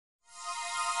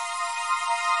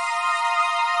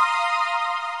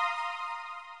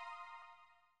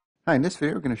Hi, in this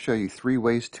video we're going to show you 3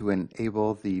 ways to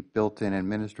enable the built-in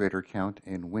administrator account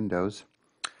in Windows.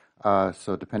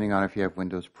 So depending on if you have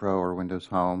Windows Pro or Windows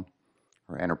Home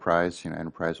or Enterprise,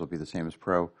 Enterprise will be the same as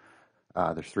Pro.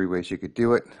 There's 3 ways you could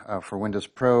do it. For Windows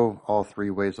Pro, all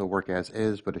 3 ways will work as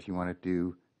is, but if you want to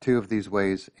do 2 of these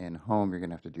ways in Home, you're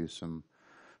going to have to do some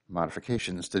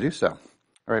modifications to do so.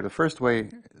 All right, the first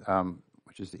way,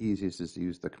 which is the easiest, is to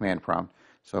use the command prompt.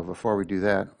 So before we do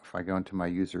that, if I go into my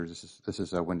users, this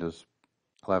is a Windows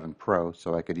 11 Pro,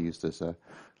 so I could use this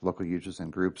local users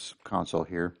and groups console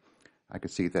here. I could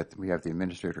see that we have the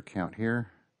administrator account here,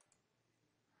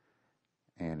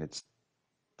 and it's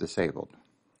disabled.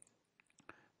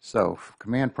 So for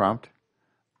command prompt,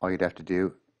 all you'd have to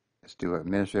do is do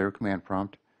administrator command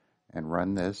prompt and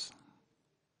run this.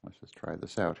 Let's just try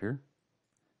this out here.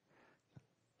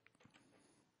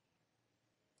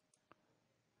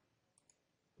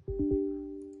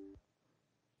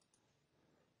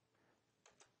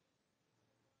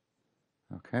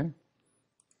 Okay.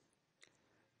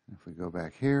 If we go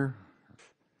back here,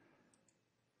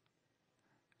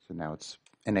 so now it's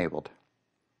enabled.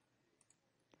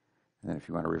 And then if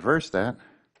you want to reverse that,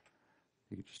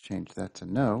 you can just change that to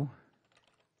no.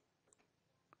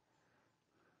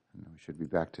 And then we should be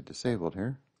back to disabled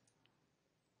here.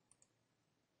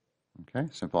 Okay,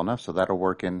 simple enough. So that'll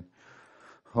work in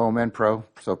Home and Pro,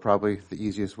 so probably the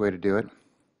easiest way to do it.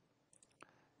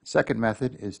 Second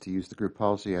method is to use the group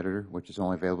policy editor, which is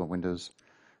only available in Windows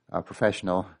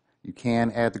Professional. You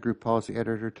can add the group policy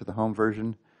editor to the home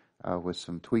version with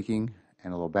some tweaking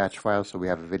and a little batch file. So we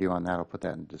have a video on that. I'll put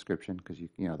that in the description because you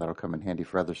know that'll come in handy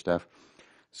for other stuff.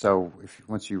 So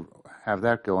once you have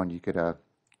that going, you could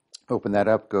open that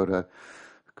up, go to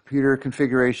computer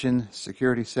configuration,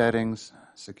 security settings,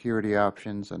 security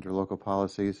options under local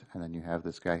policies, and then you have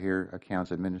this guy here,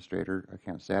 accounts administrator,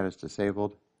 account status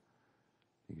disabled.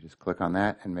 You can just click on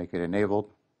that and make it enabled,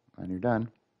 and you're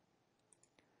done.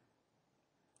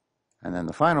 And then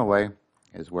the final way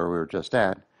is where we were just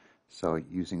at. So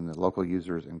using the local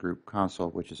users and group console,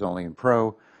 which is only in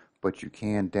Pro, but you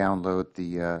can download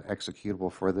the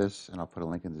executable for this, and I'll put a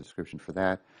link in the description for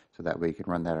that, so that way you can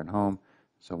run that at home.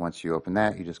 So once you open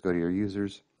that, you just go to your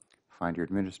users, find your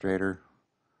administrator,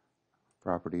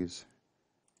 properties,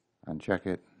 uncheck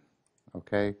it,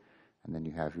 okay, and then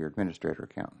you have your administrator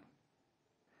account.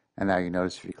 And now you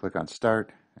notice if you click on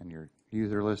Start and your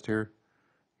user list here,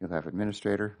 you'll have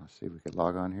administrator. Let's see if we could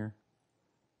log on here.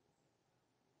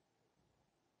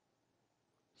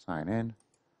 Sign in.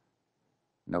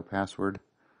 No password.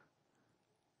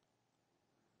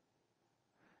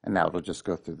 And now it'll just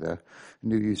go through the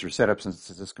new user setup since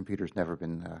this computer's never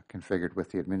been configured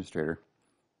with the administrator.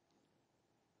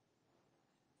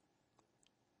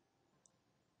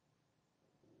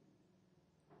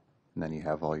 And then you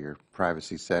have all your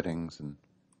privacy settings, and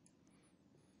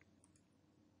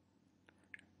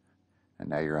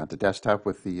now you're on the desktop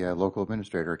with the local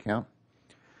administrator account.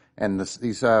 And this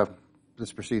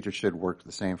procedure should work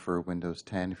the same for Windows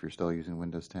 10 if you're still using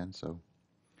Windows 10. So,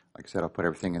 like I said, I'll put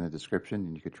everything in the description,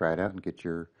 and you could try it out and get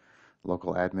your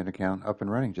local admin account up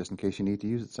and running just in case you need to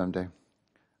use it someday.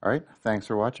 All right, thanks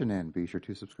for watching, and be sure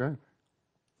to subscribe.